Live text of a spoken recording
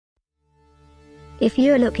If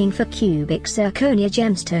you're looking for cubic zirconia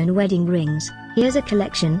gemstone wedding rings, here's a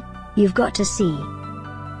collection you've got to see.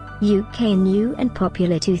 UK new and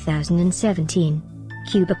popular 2017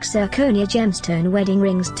 Cubic Zirconia Gemstone Wedding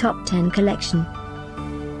Rings Top 10 Collection.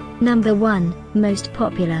 Number 1, Most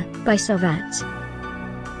Popular, by Sovats.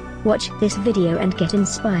 Watch this video and get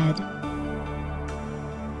inspired.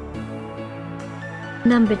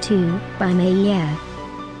 Number 2, by Meyiert.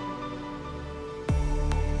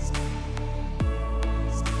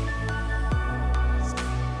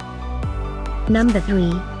 Number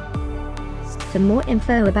 3. For more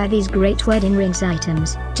info about these great wedding rings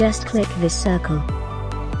items, just click this circle.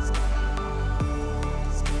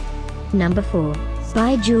 Number 4,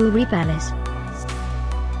 by JewelryPalace.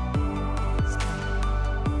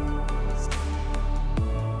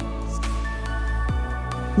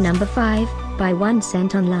 Number 5, by 1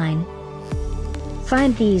 cent online.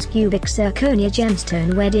 Find these cubic zirconia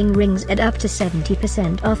gemstone wedding rings at up to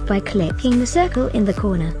 70% off by clicking the circle in the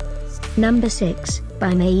corner. Number 6,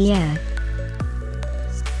 by Meyiert.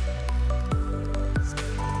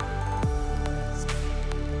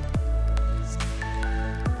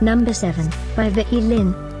 Number 7, by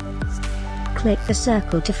Meyiert. Click the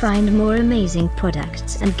circle to find more amazing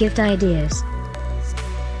products and gift ideas.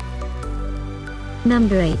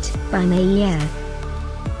 Number 8, by Meyiert.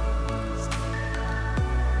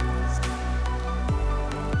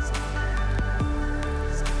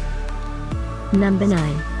 Number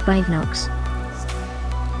 9, by Knox.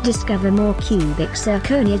 Discover more cubic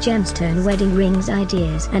zirconia gemstone wedding rings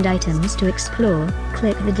ideas and items to explore,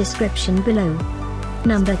 click the description below.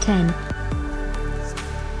 Number 10.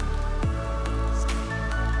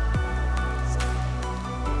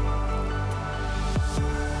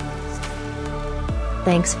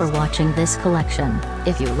 Thanks for watching this collection.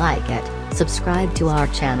 If you like it, subscribe to our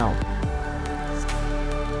channel.